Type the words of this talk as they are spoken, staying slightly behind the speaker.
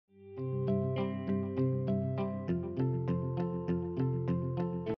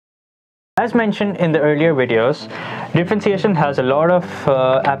As mentioned in the earlier videos, differentiation has a lot of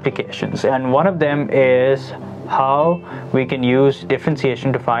applications, and one of them is how we can use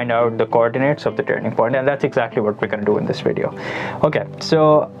differentiation to find out the coordinates of the turning point, and that's exactly what we're going to do in this video. Okay,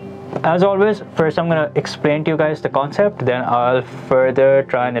 so as always, first I'm going to explain to you guys the concept, then I'll further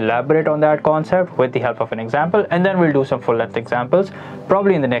try and elaborate on that concept with the help of an example, and then we'll do some full-length examples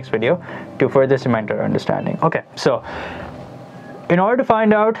probably in the next video to further cement our understanding. Okay, so in order to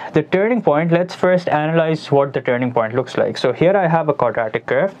find out the turning point, let's first analyze what the turning point looks like. So here I have a quadratic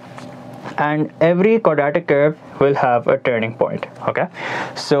curve, and every quadratic curve will have a turning point. Okay,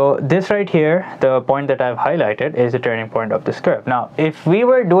 so this right here, the point that I've highlighted, is the turning point of this curve. Now if we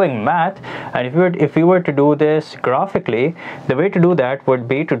were doing math, and if we were to do this graphically, the way to do that would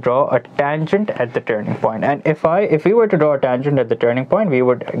be to draw a tangent at the turning point. And if we were to draw a tangent at the turning point, we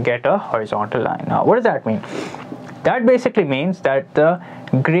would get a horizontal line. Now what does that mean? That basically means that the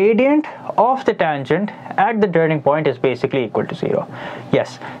gradient of the tangent at the turning point is basically equal to 0.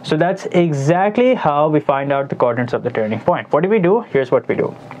 Yes, so that's exactly how we find out the coordinates of the turning point. What do we do? Here's what we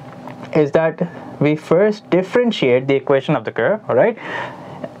do, is that we first differentiate the equation of the curve, all right,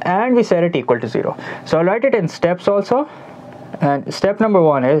 and we set it equal to 0. So I'll write it in steps also. And step number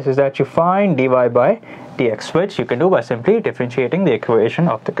 1 is that you find dy by dx, which you can do by simply differentiating the equation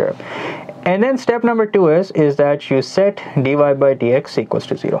of the curve. And then step number 2 is that you set dy by dx equals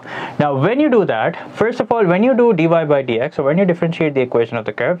to 0. Now when you do that, first of all, when you do dy by dx, or when you differentiate the equation of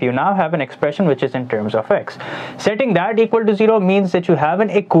the curve, you now have an expression which is in terms of x. Setting that equal to 0 means that you have an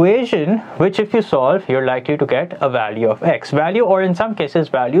equation which, if you solve, you're likely to get a value of x value, or in some cases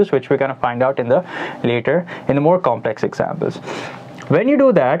values which we're going to find out in the more complex examples. When you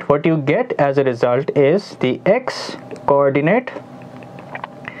do that, what you get as a result is the x coordinate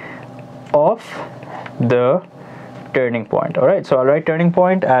of the turning point. All right, so I'll write turning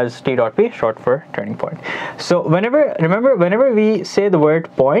point as t dot p, short for turning point. So remember whenever we say the word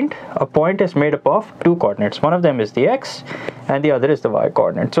point, a point is made up of two coordinates. One of them is the x and the other is the y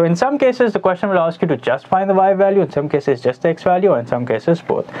coordinate. So in some cases the question will ask you to just find the y value, in some cases just the x value, or in some cases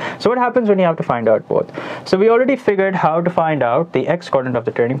both. So what happens when you have to find out both? So we already figured how to find out the x coordinate of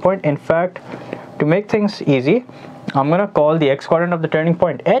the turning point. In fact, to make things easy, I'm going to call the x coordinate of the turning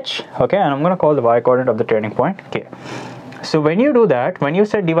point h, okay, and I'm going to call the y coordinate of the turning point k. So when you do that, when you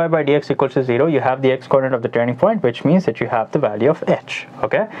set dy by dx equals to 0, you have the x coordinate of the turning point, which means that you have the value of h,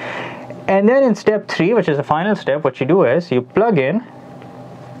 okay. And then in step 3, which is the final step, what you do is you plug in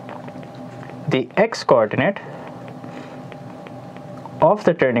the x coordinate of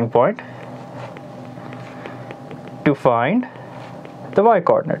the turning point to find the y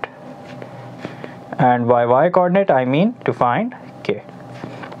coordinate. And by y coordinate I mean to find k.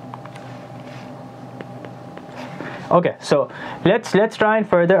 Okay, so let's try and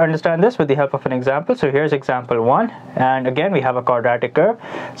further understand this with the help of an example. So here's example 1, and again we have a quadratic curve.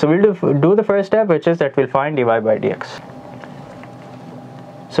 So we'll do the first step, which is that we'll find dy by dx.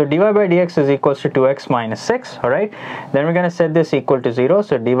 So dy by dx is equals to 2x minus 6, all right. Then we're going to set this equal to 0.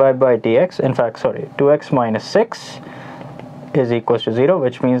 So dy by dx, in fact, sorry, 2x minus 6 is equals to 0,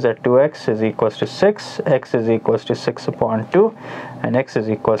 which means that 2x is equals to 6, x is equals to 6 upon 2, and x is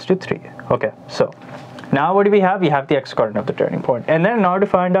equals to 3. Okay, so now what do we have? We have the x coordinate of the turning point. And then now to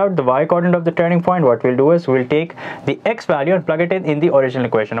find out the y coordinate of the turning point, what we'll do is we'll take the x value and plug it in the original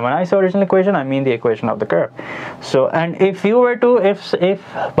equation. And when I say original equation, I mean the equation of the curve. So, and if you were to, if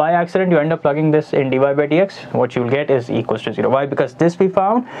by accident you end up plugging this in dy by dx, what you'll get is equals to 0. Why? Because this we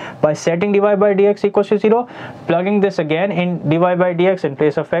found by setting dy by dx equals to 0. Plugging this again in dy by dx in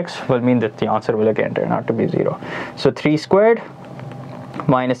place of x will mean that the answer will again turn out to be 0. So 3 squared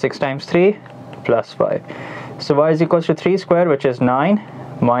minus 6 times 3 plus 5. So y is equals to 3 squared, which is 9,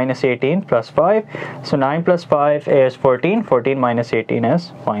 minus 18 plus 5. So 9 plus 5 is 14. 14 minus 18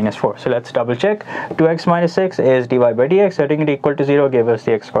 is minus 4. So let's double check. 2x minus 6 is dy by dx. Setting it equal to 0 gave us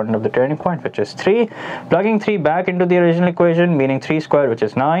the x coordinate of the turning point, which is 3. Plugging 3 back into the original equation, meaning 3 squared, which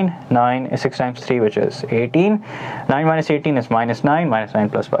is 9. 9 is 6 times 3, which is 18. 9 minus 18 is minus 9. Minus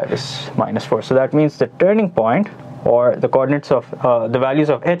 9 plus 5 is minus 4. So that means the turning point, or the coordinates of the values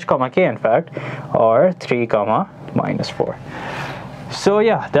of h comma k, in fact, are 3 comma minus 4. So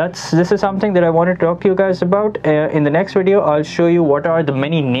yeah, this is something that I wanted to talk to you guys about. In the next video, I'll show you what are the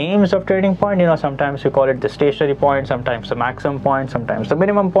many names of turning point. You know, sometimes we call it the stationary point, sometimes the maximum point, sometimes the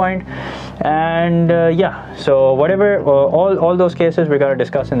minimum point, and yeah, so whatever, all those cases we're going to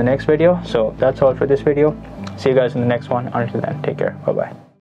discuss in the next video. So that's all for this video. See you guys in the next one. Until then, take care. Bye bye.